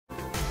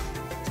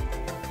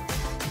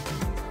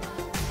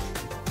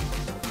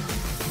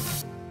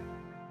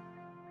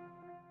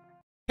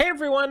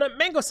everyone,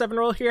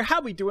 Mango7Roll here.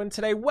 How we doing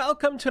today?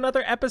 Welcome to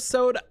another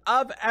episode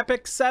of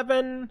Epic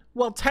 7.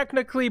 Well,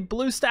 technically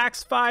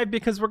BlueStacks 5,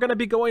 because we're going to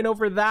be going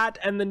over that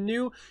and the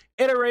new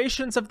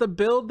iterations of the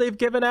build they've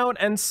given out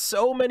and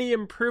so many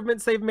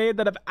improvements they've made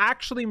that have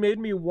actually made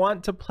me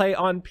want to play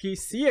on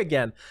PC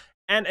again.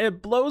 And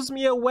it blows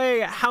me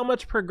away how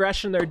much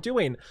progression they're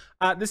doing.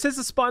 This is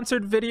a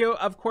sponsored video,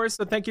 of course,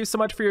 so thank you so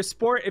much for your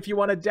support. If you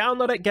want to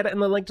download it, get it in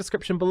the link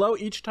description below.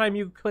 Each time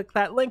you click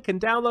that link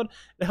and download,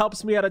 it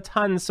helps me out a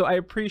ton, so I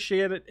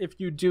appreciate it if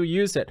you do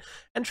use it.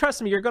 And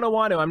trust me, you're going to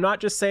want to. I'm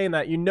not just saying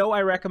that. You know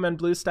I recommend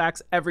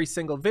BlueStacks every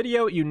single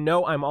video. You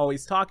know I'm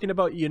always talking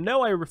about. You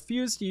know I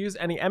refuse to use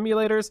any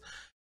emulators.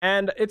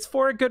 And it's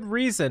for a good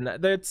reason.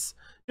 That's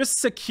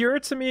just secure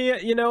to me,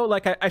 you know,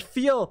 like I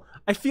feel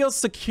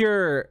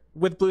secure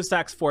with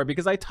BlueStacks 4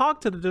 because I talk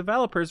to the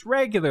developers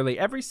regularly.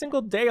 Every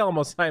single day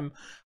almost I'm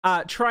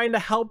trying to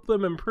help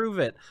them improve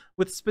it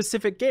with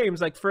specific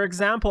games. Like, for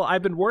example,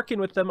 I've been working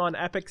with them on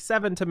Epic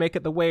 7 to make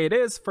it the way it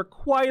is for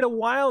quite a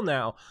while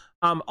now.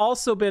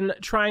 Also been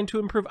trying to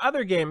improve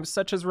other games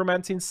such as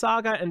Romancing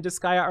Saga and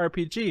Disgaea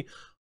RPG.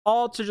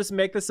 All to just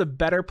make this a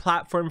better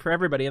platform for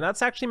everybody. And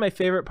that's actually my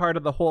favorite part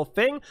of the whole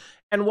thing.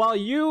 And while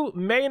you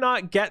may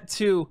not get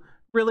to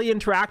really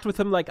interact with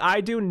them like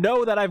I do,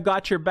 know that I've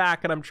got your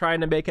back and I'm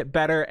trying to make it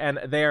better and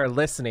they are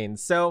listening.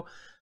 So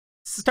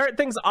start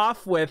things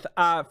off with,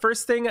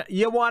 first thing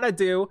you want to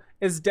do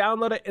is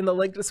download it in the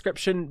link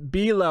description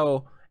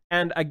below.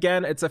 And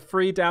again, it's a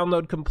free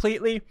download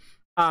completely.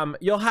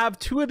 You'll have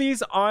two of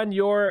these on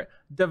your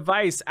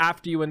device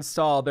after you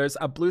install. There's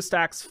a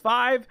BlueStacks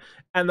 5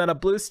 and then a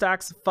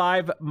BlueStacks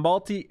 5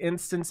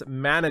 multi-instance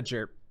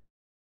manager.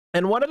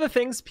 And one of the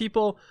things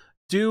people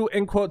do,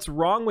 in quotes,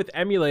 wrong with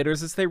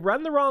emulators is they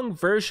run the wrong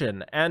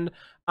version. And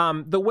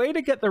the way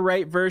to get the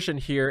right version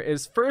here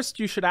is first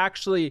you should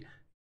actually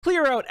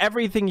clear out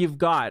everything you've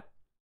got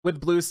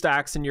with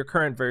BlueStacks in your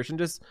current version.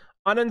 Just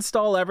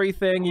uninstall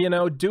everything, you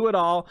know, do it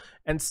all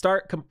and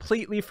start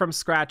completely from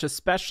scratch,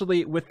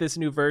 especially with this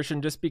new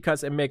version, just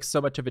because it makes so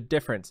much of a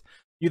difference.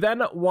 You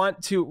then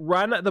want to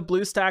run the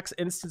BlueStacks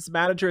instance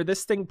manager.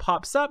 This thing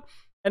pops up,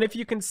 and if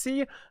you can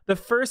see, the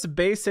first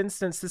base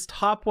instance, this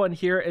top one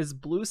here, is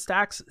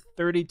BlueStacks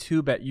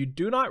 32-bit. You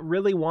do not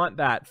really want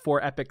that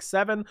for Epic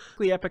 7.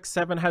 Epic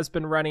 7 has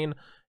been running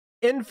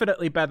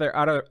infinitely better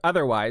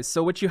otherwise.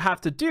 So what you have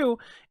to do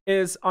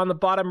is on the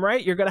bottom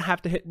right, you're going to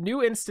have to hit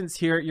new instance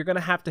here. You're going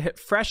to have to hit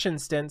fresh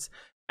instance,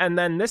 and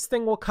then this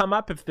thing will come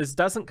up. If this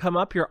doesn't come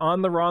up, you're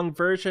on the wrong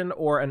version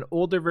or an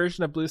older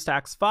version of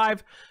BlueStacks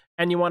 5,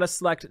 and you want to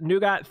select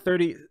Nougat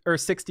 30 or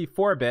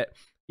 64-bit.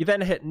 You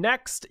then hit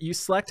next. You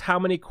select how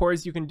many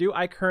cores you can do.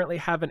 I currently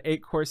have an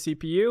 8-core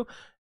CPU.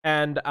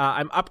 And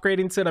I'm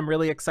upgrading to it. I'm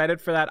really excited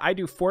for that. I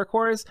do 4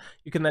 cores.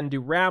 You can then do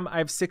RAM. I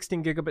have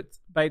 16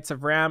 gigabytes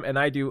of RAM and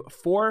I do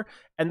 4.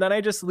 And then I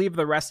just leave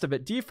the rest of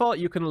it default.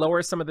 You can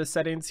lower some of the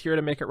settings here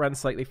to make it run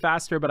slightly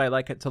faster, but I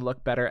like it to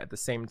look better at the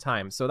same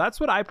time. So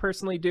that's what I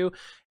personally do.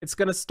 It's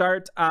going to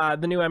start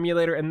the new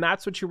emulator, and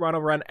that's what you want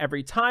to run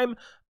every time.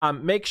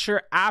 Make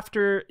sure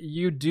after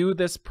you do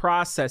this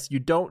process, you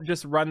don't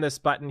just run this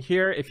button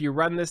here. If you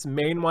run this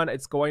main one,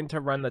 it's going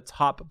to run the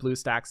top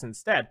BlueStacks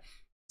instead.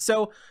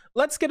 So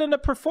let's get into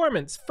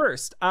performance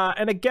first.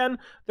 And again,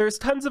 there's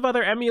tons of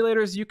other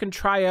emulators you can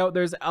try out.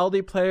 There's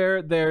LD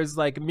Player, there's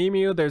like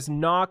Mimu, there's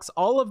Nox.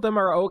 All of them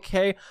are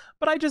okay,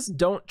 but I just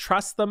don't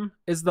trust them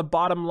is the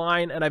bottom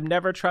line. And I've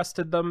never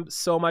trusted them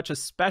so much,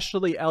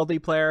 especially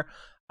LD Player.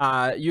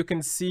 You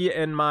can see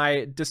in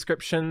my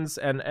descriptions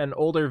and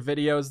older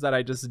videos that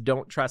I just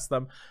don't trust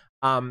them.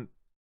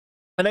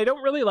 And I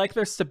don't really like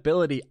their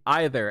stability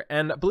either.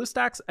 And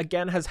BlueStacks,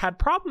 again, has had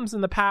problems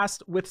in the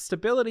past with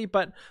stability,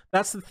 but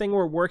that's the thing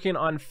we're working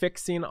on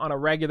fixing on a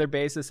regular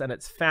basis, and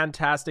it's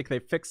fantastic. They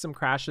fixed some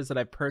crashes that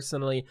I've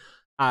personally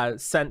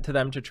sent to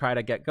them to try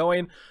to get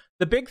going.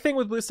 The big thing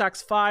with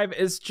BlueStacks 5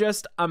 is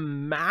just a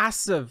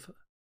massively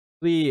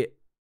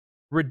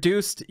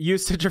reduced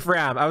usage of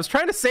RAM. I was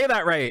trying to say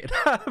that right,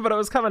 but it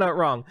was coming out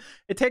wrong.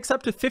 It takes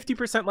up to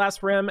 50%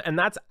 less RAM, and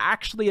that's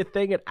actually a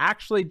thing. It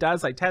actually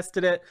does. I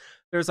tested it.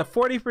 There's a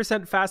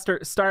 40% faster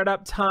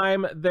startup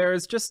time.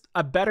 There's just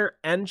a better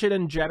engine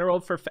in general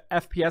for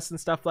FPS and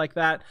stuff like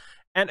that.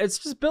 And it's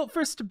just built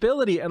for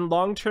stability and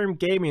long-term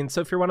gaming.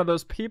 So if you're one of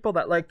those people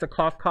that like to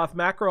cough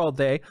macro all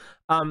day,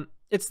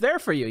 it's there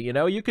for you. You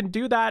know, you can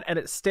do that and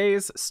it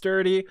stays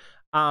sturdy.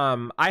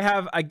 I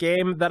have a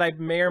game that I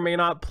may or may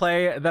not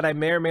play, that I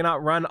may or may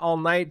not run all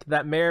night,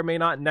 that may or may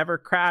not never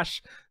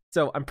crash.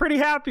 So I'm pretty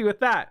happy with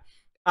that.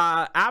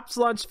 Apps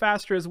launch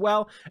faster as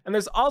well, and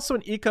there's also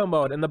an eco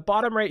mode. In the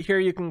bottom right here,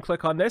 you can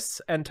click on this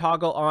and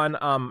toggle on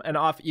and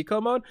off eco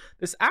mode.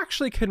 This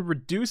actually can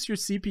reduce your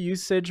CPU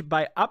usage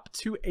by up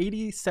to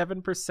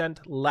 87%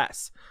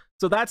 less.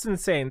 So that's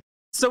insane.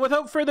 So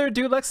without further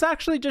ado, let's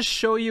actually just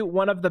show you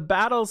one of the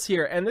battles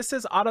here. And this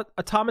is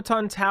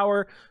Automaton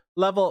Tower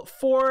level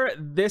 4.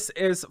 This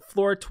is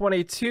floor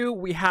 22.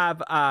 We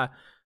have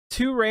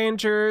 2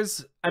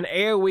 rangers, an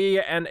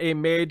AoE, and a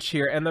mage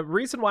here. And the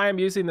reason why I'm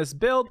using this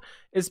build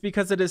is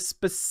because it is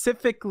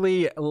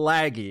specifically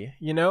laggy.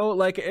 You know,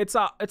 like it's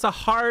a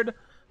hard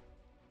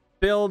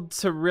build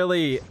to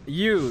really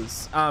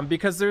use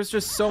because there's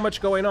just so much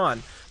going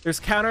on. There's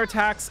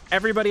counterattacks,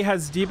 everybody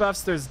has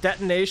debuffs, there's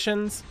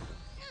detonations,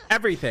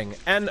 everything.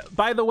 And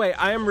by the way,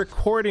 I am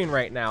recording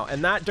right now,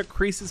 and that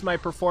decreases my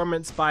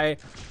performance by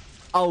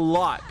a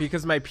lot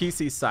because my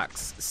PC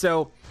sucks.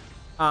 So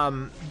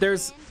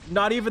there's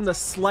not even the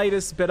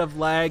slightest bit of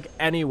lag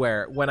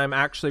anywhere when I'm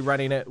actually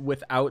running it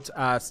without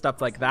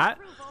stuff like that.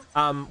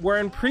 Where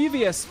in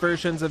previous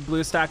versions of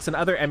BlueStacks and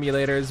other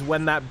emulators,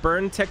 when that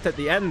burn ticked at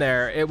the end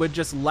there, it would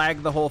just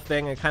lag the whole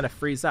thing and kind of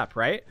freeze up,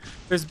 right?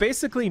 There's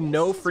basically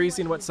no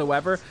freezing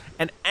whatsoever,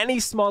 and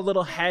any small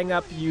little hang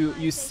up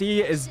you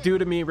see is due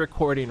to me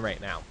recording right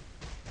now.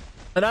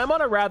 And I'm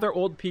on a rather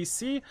old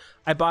PC.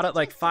 I bought it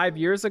like 5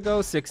 years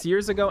ago, 6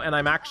 years ago, and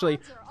I'm actually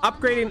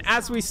upgrading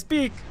as we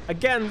speak.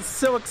 Again,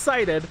 so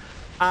excited.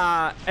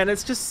 And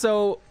it's just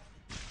so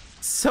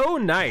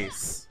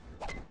nice.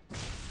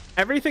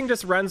 Everything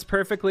just runs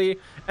perfectly,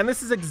 and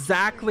this is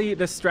exactly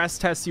the stress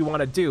test you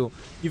want to do.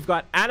 You've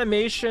got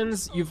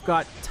animations, you've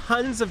got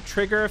tons of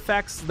trigger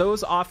effects.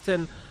 Those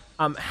often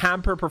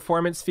hamper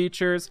performance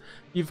features.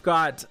 You've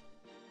got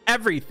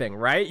everything,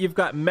 right? You've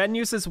got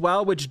menus as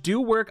well, which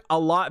do work a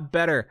lot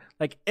better,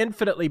 like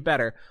infinitely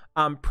better.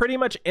 Pretty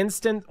much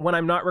instant when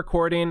I'm not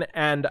recording,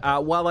 and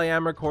while I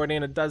am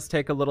recording, it does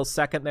take a little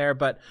second there,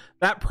 but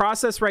that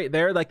process right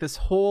there, like this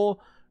whole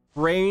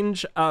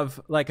range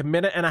of like a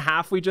minute and a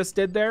half we just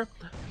did there,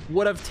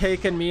 would have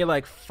taken me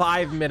like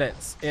 5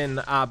 minutes in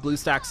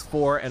BlueStacks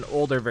 4 and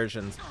older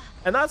versions.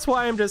 And that's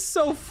why I'm just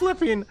so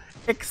flipping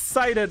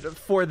excited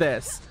for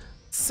this.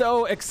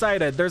 So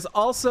excited. There's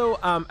also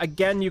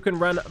again, you can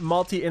run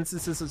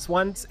multi-instances at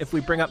once if we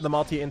bring up the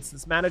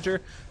multi-instance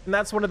manager, and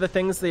that's one of the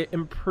things they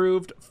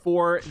improved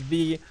for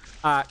the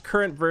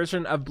current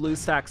version of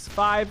BlueStacks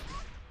 5.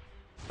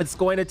 It's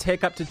going to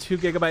take up to 2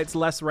 GB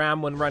less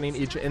RAM when running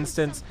each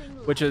instance,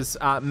 which is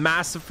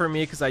massive for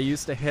me because I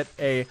used to hit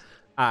a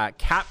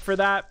cap for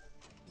that.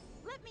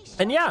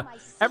 And yeah,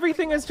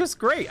 everything is just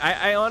great.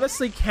 I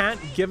honestly can't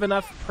give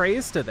enough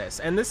praise to this.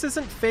 And this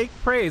isn't fake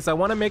praise. I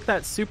want to make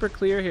that super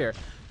clear here.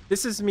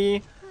 This is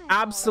me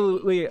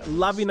absolutely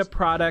loving the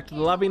product,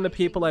 loving the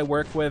people I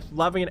work with,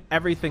 loving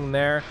everything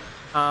there.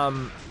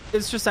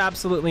 It's just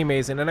absolutely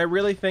amazing. And I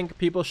really think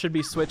people should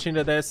be switching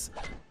to this.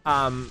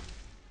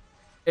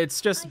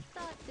 It's just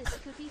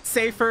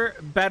safer,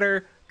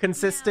 better,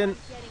 consistent.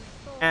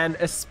 And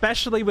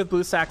especially with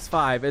BlueStacks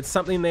 5, it's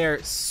something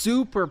they're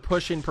super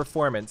pushing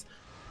performance.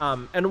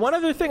 And one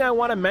other thing I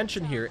want to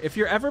mention here, if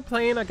you're ever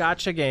playing a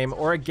gacha game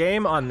or a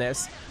game on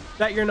this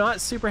that you're not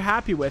super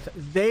happy with,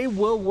 they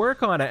will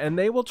work on it and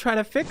they will try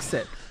to fix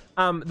it.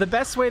 The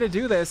best way to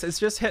do this is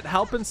just hit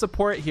help and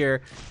support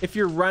here if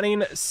you're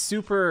running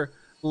super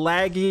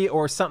laggy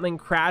or something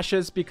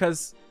crashes,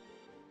 because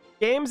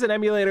games and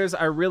emulators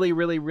are really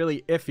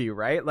iffy,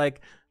 right?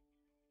 Like,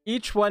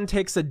 each one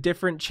takes a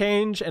different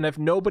change, and if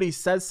nobody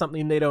says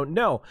something they don't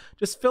know,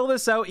 just fill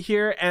this out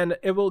here and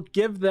it will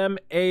give them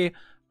a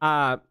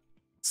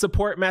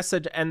support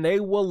message, and they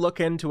will look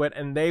into it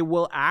and they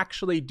will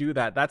actually do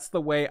that. That's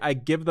the way I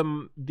give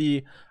them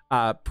the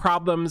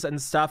problems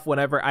and stuff when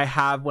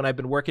I've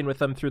been working with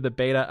them through the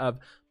beta of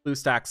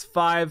BlueStacks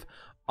 5.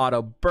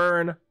 Auto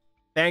burn,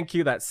 thank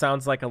you, that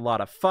sounds like a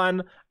lot of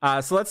fun.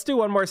 So let's do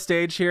one more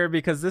stage here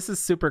because this is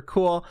super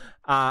cool.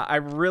 I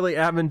really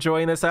am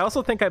enjoying this. I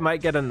also think I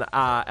might get an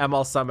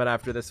ML summon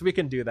after this. We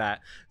can do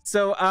that.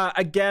 So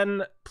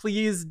again,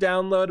 please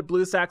download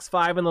BlueStacks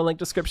 5 in the link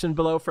description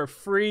below for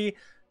free.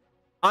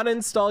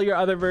 Uninstall your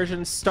other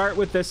versions, start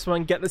with this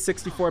one, get the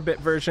 64-bit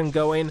version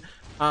going.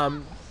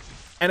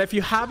 And if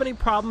you have any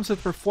problems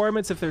with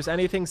performance, if there's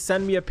anything,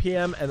 send me a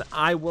PM and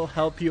I will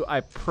help you,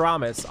 I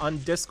promise. On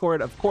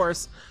Discord, of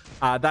course,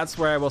 that's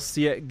where I will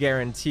see it,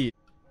 guaranteed.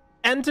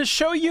 And to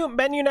show you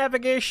menu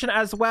navigation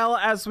as well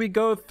as we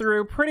go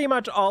through pretty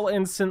much all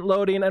instant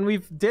loading, and we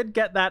did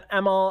get that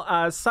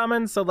ML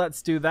summon, so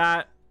let's do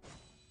that.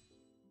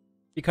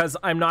 Because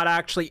I'm not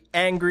actually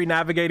angry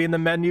navigating the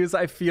menus,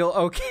 I feel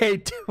okay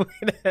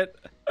doing it.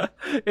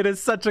 It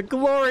is such a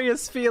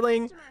glorious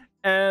feeling,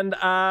 and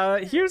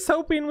here's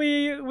hoping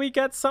we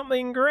get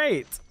something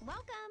great.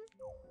 Welcome.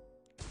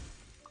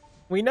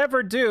 We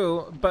never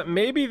do, but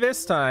maybe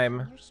this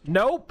time.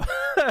 Nope.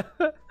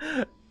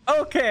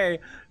 Okay.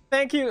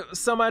 Thank you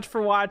so much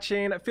for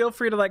watching. Feel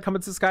free to like,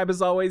 comment, subscribe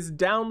as always.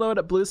 Download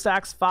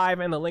BlueStacks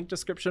 5 in the link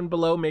description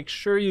below. Make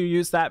sure you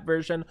use that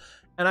version.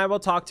 And I will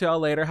talk to y'all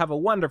later. Have a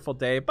wonderful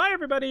day. Bye,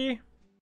 everybody.